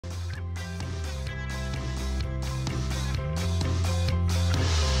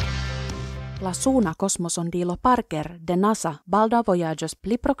La Suna kosmosondilo Parker de NASA balda vojaĝos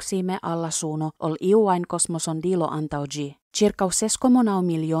pli proksime al la Suno ol iu ajn kosmosondilo antaŭ ĝi, ĉirkaŭ 6,9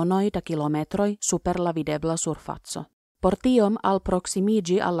 milionoj da kilometroj super la videbla surfaco. Por tiom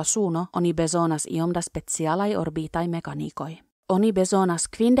alproksimiĝi al la Suno oni bezonas iom da specialaj orbitaj mekanikoj. Oni bezonas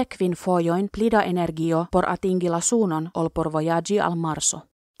 50 fojojn pli da energio por atingi la Sunon ol por vojaĝi al Marso.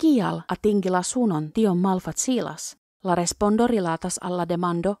 Kial atingi la Sunon tiom malfacilas? La respondo rilatas alla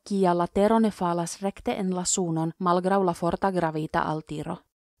demando kial la tero ne falas rekte en la Sunon malgraŭ la forta gravita altiro.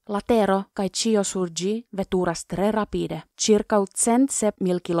 La tero kaj ĉio sur ĝi veturas tre rapide, ĉirkaŭ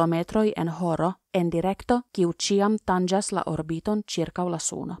 107,000 kilometroj en horo en direkto kiu ĉiam tanĝas la orbiton ĉirkaŭ la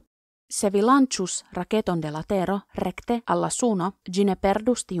Suno. Se vi lanĉus raketon de la tero rekte al la Suno, ĝi ne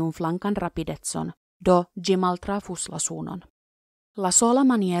perdus tiun flankan rapidecon, do ĝi maltrafus la Sunon. La sola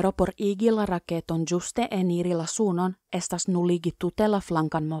maniero por igi la raketon ĝuste eniri la Sunon estas nuligi tute la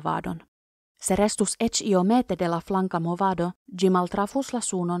flankan movadon. Se restus eĉ iomete de la flanka movado, ĝi maltrafus la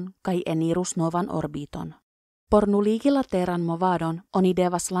Sunon kaj enirus novan orbiton. Por nuligi la teran movadon, oni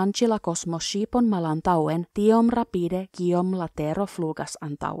devas lanĉi la kosmoŝipon malantaŭen tiom rapide kiom la tero flugas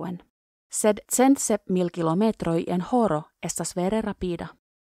antaŭen. Sed 107,000 kilometroj en horo estas vere rapida.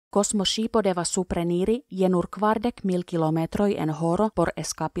 Kosmoŝipo devas supreniri je nur 40,000 kilometroj en horo por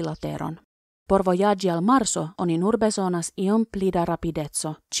eskapi la teron. Por vojaĝi al Marso oni nur bezonas iom pli da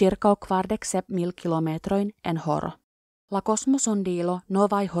rapideco, ĉirkaŭ 47,000 kilometrojn en horo. La kosmosondilo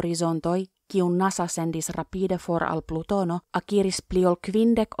Novaj Horizontoj, kiun NASA sendis rapide for al Plutono, akiris pli ol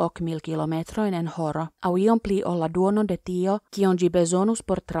 50,000 kilometrojn en horo, aŭ iom pli ol la duono de tio, kion ĝi bezonus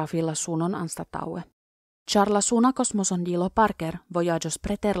por trafi la Sunon anstataŭe. Ĉar la Suna kosmosondilo Parker vojaĝos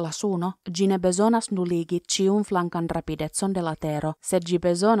preter la Suno, ĝi ne bezonas nuligi ĉiun flankan rapidecon de la tero, sed ĝi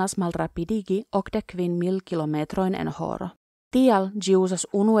bezonas malrapidigi 85,000 kilometrojn en horo. Tial ĝi uzas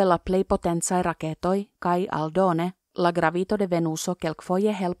unu el la plej potencaj raketoj kaj aldone la gravito de Venuso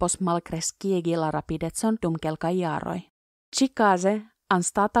kelkfoje helpos malkreskigi la rapidecon dum kelkaj jaroj. Ĉikaze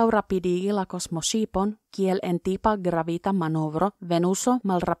anstataŭ rapidigi la kosmoŝipon, kiel en tipa gravita manovro, Venuso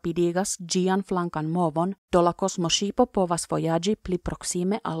malrapidigas ĝian flankan movon, do la kosmoŝipo povas vojaĝi pli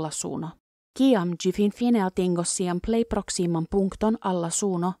proksime al la Suno. Kiam ĝi finfine atingos sian plej proksiman punkton al la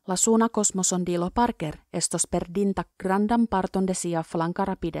Suno, la Suna kosmosondilo Parker estos perdinta grandan parton de sia flanka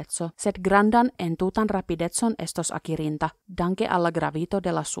rapideco, sed grandan entutan rapidecon estos akirinta, danke alla gravito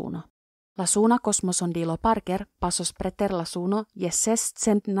de la Suno. La Suna kosmosondilo Parker pasos preter la Suno je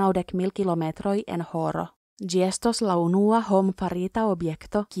 690,000 kilometroj en horo. Ĝi estos la unua homfarita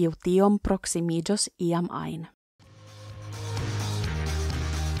objekto, kiu tiom proksimiĝos iam ajn.